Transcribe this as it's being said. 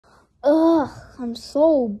Ugh, I'm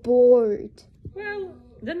so bored. Well,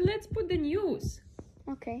 then let's put the news.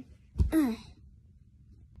 Okay.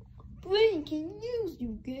 Breaking news,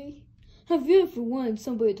 you gay. Have you ever wanted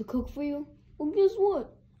somebody to cook for you? Well, guess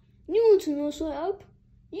what? New international app,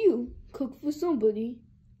 you cook for somebody.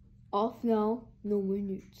 Off now, no more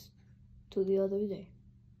nudes. Till the other day.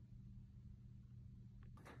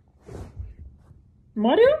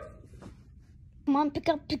 Mario? Come on, pick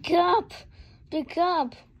up. Pick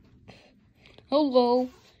up. Hello,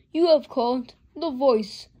 you have called the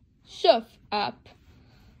Voice Chef app.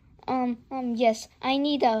 Yes, I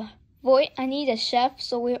need a chef,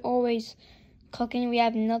 so we're always cooking. We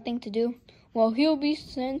have nothing to do. Well, he'll be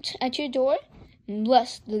sent at your door in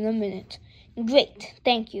less than a minute. Great,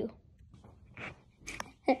 thank you.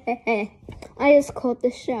 I just called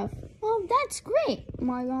the chef. Oh, that's great,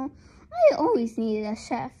 Margot. I always needed a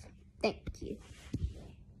chef. Thank you.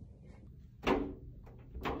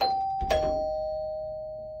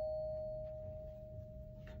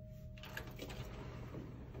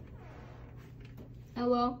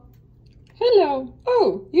 Hello? Hello.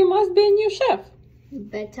 Oh, you must be a new chef.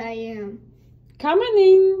 Bet I am. Come on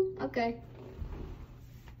in. Okay.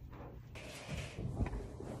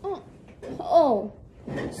 Oh,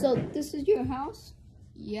 so this is your house?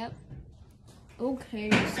 Yep. Okay,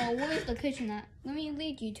 so where's the kitchen at? Let me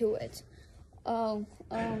lead you to it. Well,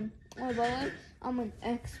 I'm an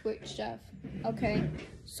expert chef. Okay,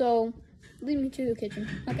 so lead me to the kitchen.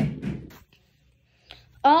 Okay.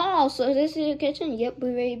 Oh, so this is your kitchen? Yep,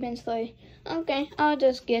 we've already been started. Okay, I'll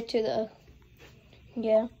just get to the...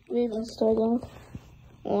 Yeah, we've been starting.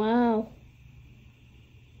 Wow.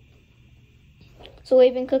 So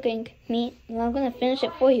we've been cooking meat, and I'm gonna finish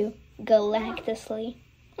it for you, galactously.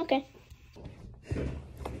 Okay.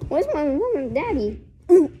 Where's my mom and daddy?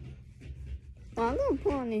 I'm gonna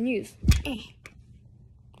put on the news.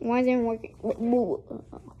 Why isn't it working?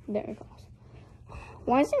 There it goes.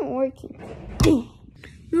 Why isn't it working?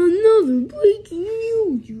 Another breaking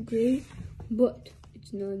news, you gay. But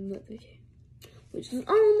it's not another day. Which is, I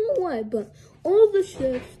don't know why, but all the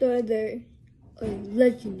chefs that are there are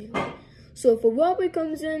legendary. So if a robber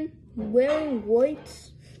comes in wearing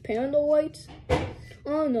whites, panda whites, I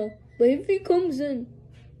don't know. But if he comes in,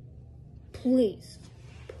 please,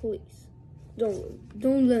 don't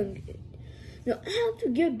let him get it. Now I have to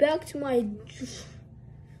get back to my,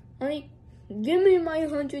 give me my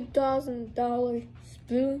 $100,000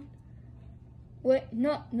 spoon. Wait,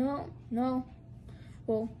 no.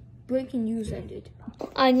 Well, breaking news ended.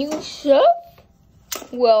 A new chef?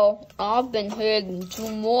 Well, I've been hearing too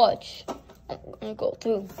much. I'm gonna go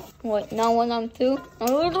through. Wait, now when I'm through,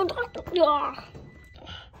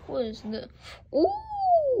 what is this?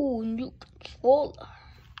 Ooh, new controller.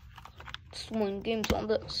 Swing games on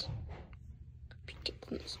this.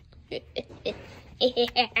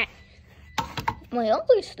 My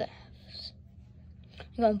other staffs.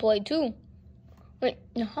 I'm gonna play too. Wait,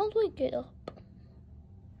 now how do I get up?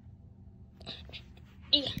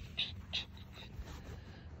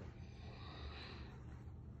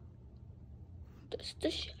 That's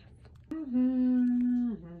the chef.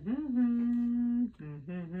 Mom,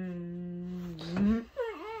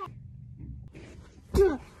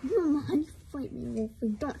 how do you fight me, Wolfie?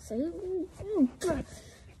 Don't say it.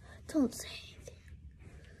 Don't say anything.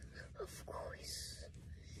 Of course.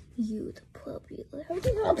 You, the puppy. Why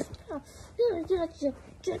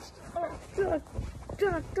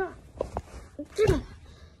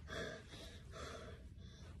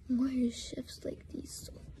are chefs like these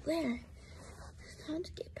so rare? It's time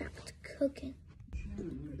to get back to cooking.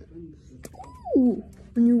 Ooh,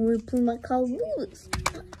 when you want to play my Call of Duty.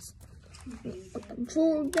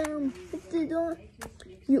 Control down, put it on.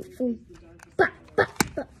 You fool. Wait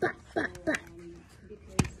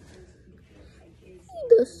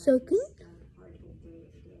a second.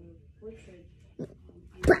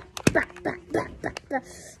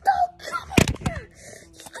 Stop coming here!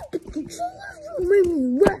 Stupid controller, you made me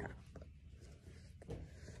rap.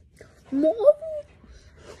 Mario,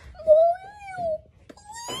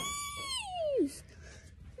 please!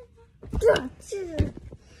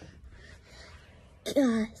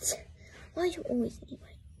 God, why do you always need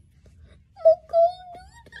my... I'm gonna do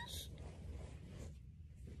this.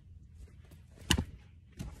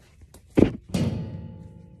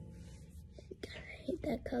 God, I hate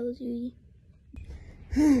that Call of Duty.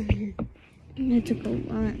 It took a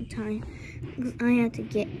long time. I had to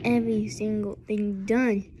get every single thing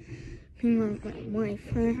done. My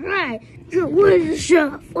wife. Alright, where's the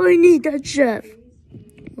chef? I need that chef.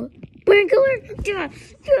 What? Sprinkler?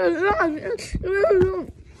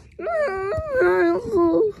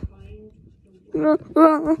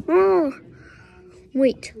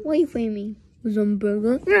 Wait, why are you framing?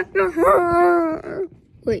 Zumburger.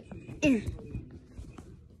 Wait.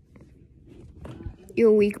 You're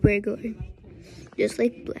a weak burglar. Just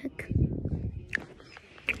like Black.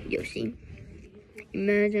 Yoshi.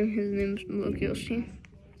 Imagine his name's Yoshi.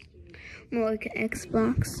 More like an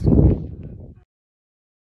Xbox.